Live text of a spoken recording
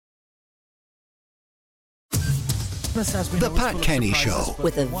Christmas, as we The know, is Pat full of Kenny surprises, Show but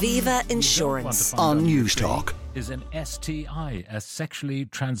with one Aviva you don't want Insurance to find on on News the tree Talk. is an STI, a sexually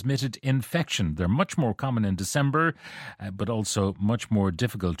transmitted infection. They're much more common in December, but also much more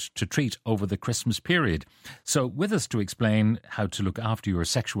difficult to treat over the Christmas period. So with us to explain how to look after your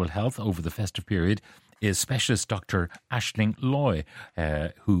sexual health over the festive period is specialist Dr Aisling Loy,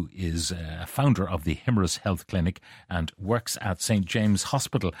 who is founder of the Himerus Health Clinic and works at St James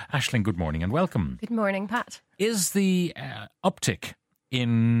Hospital. Aisling, good morning and welcome. Good morning, Pat. Is the uptick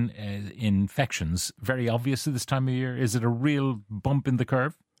in infections very obvious at this time of year? Is it a real bump in the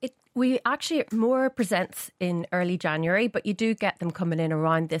curve? It more presents in early January, but you do get them coming in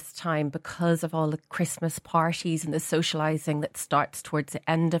around this time because of all the Christmas parties and the socialising that starts towards the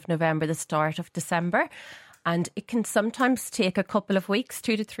end of November, the start of December. And it can sometimes take a couple of weeks,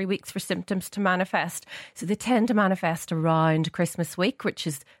 2 to 3 weeks for symptoms to manifest. So they tend to manifest around Christmas week, which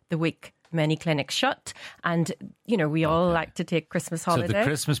is the week many clinics shut. And, you know, we all like to take Christmas holiday. So the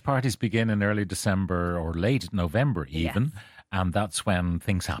Christmas parties begin in early December or late November even, Yes. and that's when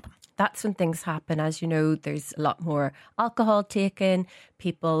things happen. That's when things happen. As you know, there's a lot more alcohol taken.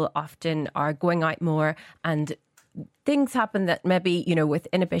 People often are going out more, and things happen that maybe, you know, with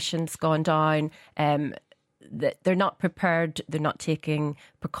inhibitions gone down, that they're not prepared, they're not taking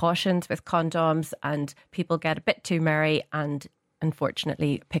precautions with condoms, and people get a bit too merry and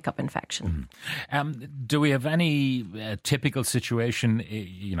unfortunately pick up infection. Do we have any typical situation?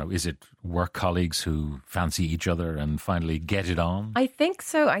 You know, is it work colleagues who fancy each other and finally get it on? I think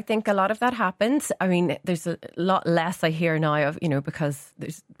so. I think a lot of that happens. I mean, there's a lot less I hear now of, you know, because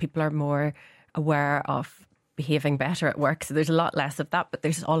people are more aware of behaving better at work, so there's a lot less of that. But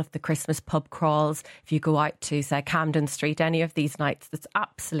there's all of the Christmas pub crawls. If you go out to, say, Camden Street, any of these nights, that's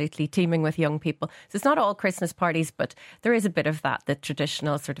absolutely teeming with young people. So it's not all Christmas parties, but there is a bit of that, the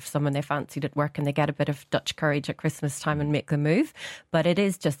traditional sort of someone they fancied at work and they get a bit of Dutch courage at Christmas time and make the move. But it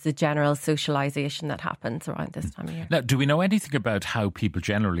is just the general socialisation that happens around this time of year. Now, do we know anything about how people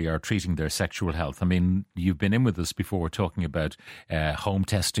generally are treating their sexual health? I mean, you've been in with us before talking about home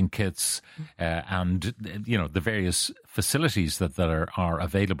testing kits and, you know, the various facilities that are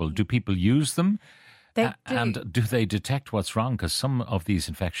available. Do people use them? They do. And do they detect what's wrong? Because some of these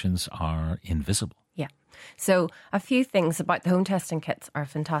infections are invisible. Yeah. So a few things about the home testing kits are a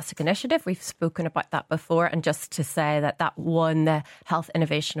fantastic initiative. We've spoken about that before. And just to say that won the Health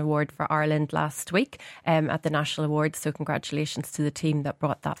Innovation Award for Ireland last week at the National Awards. So congratulations to the team that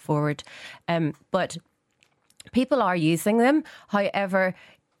brought that forward. But people are using them. However,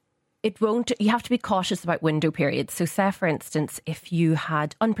 you have to be cautious about window periods. So say, for instance, if you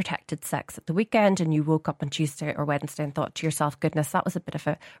had unprotected sex at the weekend and you woke up on Tuesday or Wednesday and thought to yourself, goodness, that was a bit of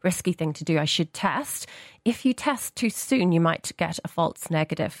a risky thing to do, I should test. If you test too soon, you might get a false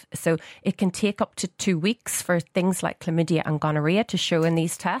negative. So it can take up to 2 weeks for things like chlamydia and gonorrhea to show in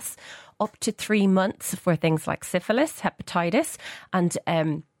these tests, up to 3 months for things like syphilis, hepatitis, and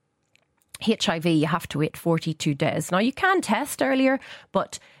HIV, you have to wait 42 days. Now, you can test earlier,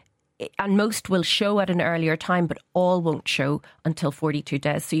 and most will show at an earlier time, but all won't show until 42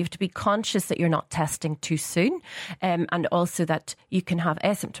 days. So you have to be conscious that you're not testing too soon, and also that you can have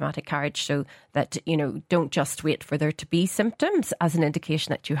asymptomatic carriage, so that, you know, don't just wait for there to be symptoms as an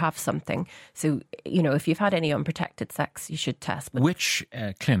indication that you have something. So, you know, if you've had any unprotected sex, you should test. But which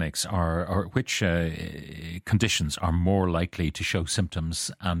clinics or which conditions are more likely to show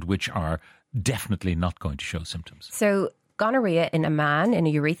symptoms and which are definitely not going to show symptoms? So gonorrhea in a man in a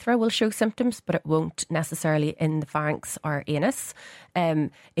urethra will show symptoms, but it won't necessarily in the pharynx or anus.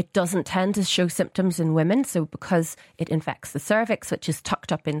 It doesn't tend to show symptoms in women. So because it infects the cervix, which is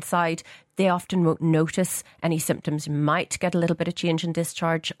tucked up inside, they often won't notice any symptoms. You might get a little bit of change in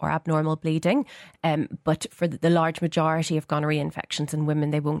discharge or abnormal bleeding. But for the large majority of gonorrhea infections in women,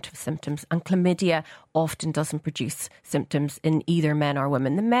 they won't have symptoms. And chlamydia often doesn't produce symptoms in either men or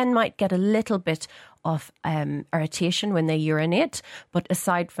women. The men might get a little bit of irritation when they urinate, but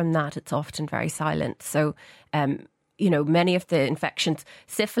aside from that, it's often very silent. So, you know, many of the infections,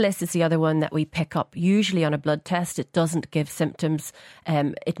 syphilis is the other one that we pick up usually on a blood test. It doesn't give symptoms.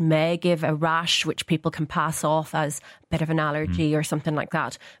 It may give a rash, which people can pass off as a bit of an allergy or something like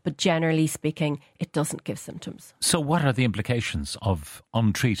that. But generally speaking, it doesn't give symptoms. So what are the implications of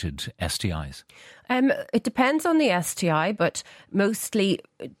untreated STIs? It depends on the STI, but mostly,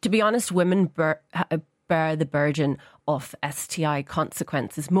 to be honest, women bear the burden of STI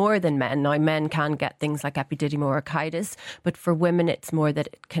consequences more than men. Now, men can get things like epididymoechitis, but for women, it's more that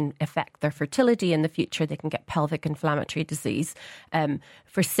it can affect their fertility in the future. They can get pelvic inflammatory disease.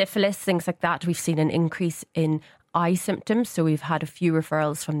 For syphilis, things like that, we've seen an increase in eye symptoms. So we've had a few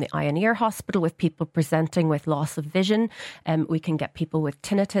referrals from the Eye and Ear Hospital with people presenting with loss of vision. We can get people with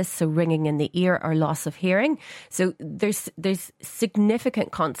tinnitus, so ringing in the ear or loss of hearing. So there's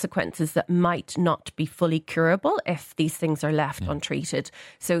significant consequences that might not be fully curable if these things are left untreated.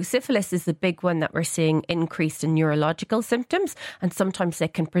 So syphilis is the big one that we're seeing increased in neurological symptoms, and sometimes they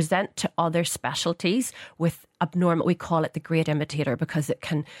can present to other specialties with abnormal, we call it the great imitator, because it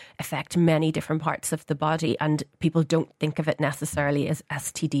can affect many different parts of the body and people don't think of it necessarily as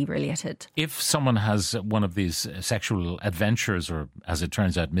STD related. If someone has one of these sexual adventures, or as it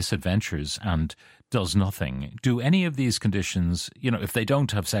turns out misadventures, and does nothing, do any of these conditions, if they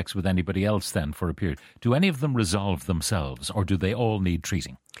don't have sex with anybody else then for a period, do any of them resolve themselves, or do they all need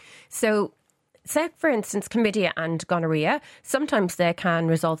treating? So say, for instance, chlamydia and gonorrhea, sometimes they can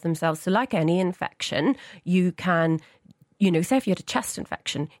resolve themselves. So like any infection, you can, say if you had a chest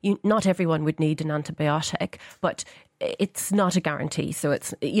infection, not everyone would need an antibiotic, but it's not a guarantee. So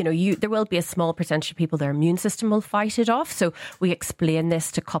it's, there will be a small percentage of people, their immune system will fight it off. So we explain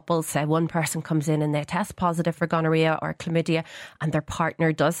this to couples. Say one person comes in and they test positive for gonorrhea or chlamydia and their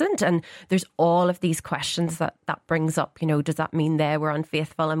partner doesn't. And there's all of these questions that brings up, does that mean they were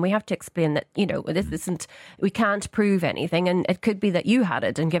unfaithful? And we have to explain that, this isn't, we can't prove anything. And it could be that you had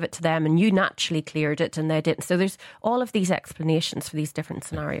it and give it to them and you naturally cleared it and they didn't. So there's all of these explanations for these different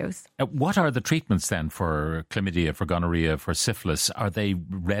scenarios. What are the treatments then for chlamydia, for gonorrhea, for syphilis? Are they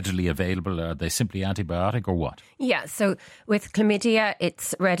readily available? Are they simply antibiotic or what? Yeah, so with chlamydia,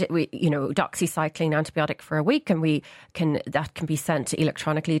 it's doxycycline antibiotic for a week, and that can be sent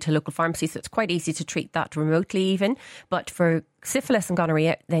electronically to local pharmacies. So it's quite easy to treat that remotely even. But for syphilis and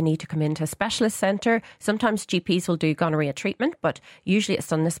gonorrhea, they need to come into a specialist centre. Sometimes GPs will do gonorrhea treatment, but usually it's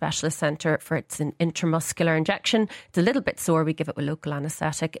done in the specialist centre it's an intramuscular injection. It's a little bit sore. We give it a local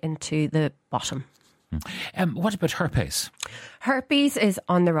anaesthetic into the bottom. What about herpes? Herpes is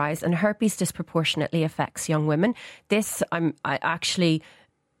on the rise, and herpes disproportionately affects young women. I actually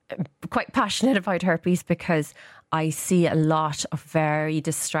quite passionate about herpes because I see a lot of very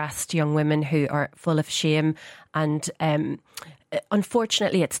distressed young women who are full of shame, and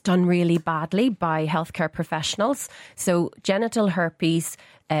unfortunately it's done really badly by healthcare professionals. So genital herpes,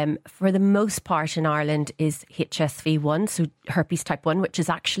 for the most part in Ireland, is HSV1, so herpes type 1, which is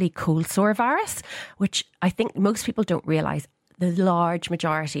actually cold sore virus, which I think most people don't realise. The large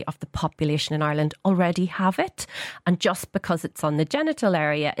majority of the population in Ireland already have it. And just because it's on the genital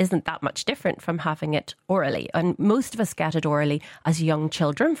area isn't that much different from having it orally. And most of us get it orally as young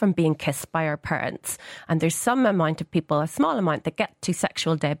children from being kissed by our parents. And there's some amount of people, a small amount, that get to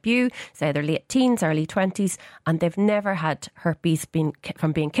sexual debut, say their late teens, early 20s, and they've never had herpes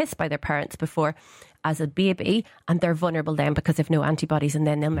from being kissed by their parents before as a baby, and they're vulnerable then because they've no antibodies, and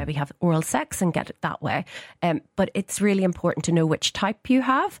then they'll maybe have oral sex and get it that way. But it's really important to know which type you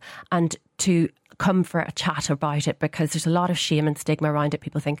have and to come for a chat about it, because there's a lot of shame and stigma around it.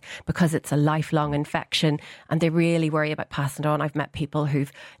 People think because it's a lifelong infection and they really worry about passing it on. I've met people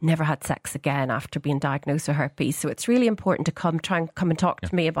who've never had sex again after being diagnosed with herpes. So it's really important to come and talk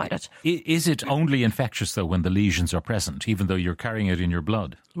to me about it. Is it only infectious though when the lesions are present, even though you're carrying it in your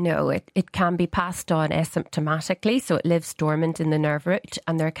blood? No, it can be passed on asymptomatically, so it lives dormant in the nerve root,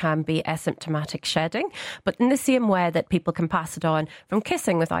 and there can be asymptomatic shedding. But in the same way that people can pass it on from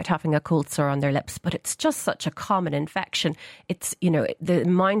kissing without having a cold sore on their lips, but it's just such a common infection. It's, the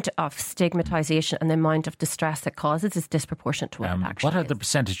amount of stigmatisation and the amount of distress it causes is disproportionate to what it actually What are is. the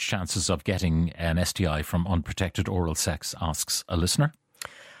percentage chances of getting an STI from unprotected oral sex, asks a listener?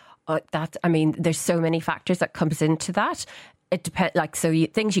 There's so many factors that comes into that. It depends.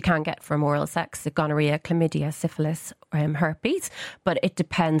 Things you can get from oral sex: the gonorrhea, chlamydia, syphilis, herpes. But it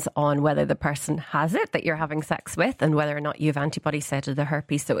depends on whether the person has it that you're having sex with, and whether or not you have antibodies to the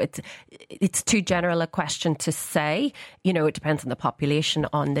herpes. So it's too general a question to say. It depends on the population,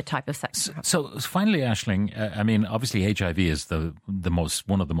 on the type of sex. So finally, Aisling, obviously HIV is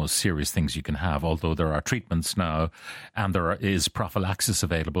one of the most serious things you can have. Although there are treatments now, and there is prophylaxis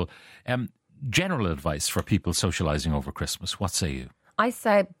available. General advice for people socialising over Christmas, what say you? I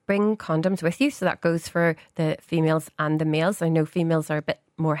say bring condoms with you. So that goes for the females and the males. I know females are a bit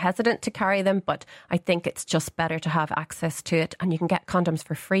more hesitant to carry them, but I think it's just better to have access to it. And you can get condoms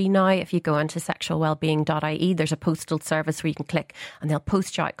for free now. If you go onto sexualwellbeing.ie, there's a postal service where you can click and they'll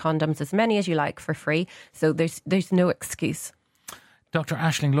post you out condoms, as many as you like, for free. So there's no excuse. Dr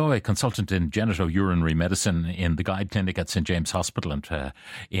Aisling Loy, consultant in Genito-Urinary Medicine in the Guide Clinic at St James Hospital and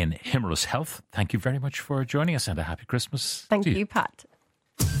in Himerus Health. Thank you very much for joining us, and a happy Christmas. Thank you, Pat.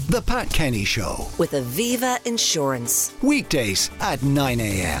 The Pat Kenny Show with Aviva Insurance. Weekdays at 9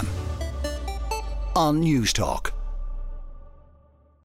 a.m. on News Talk.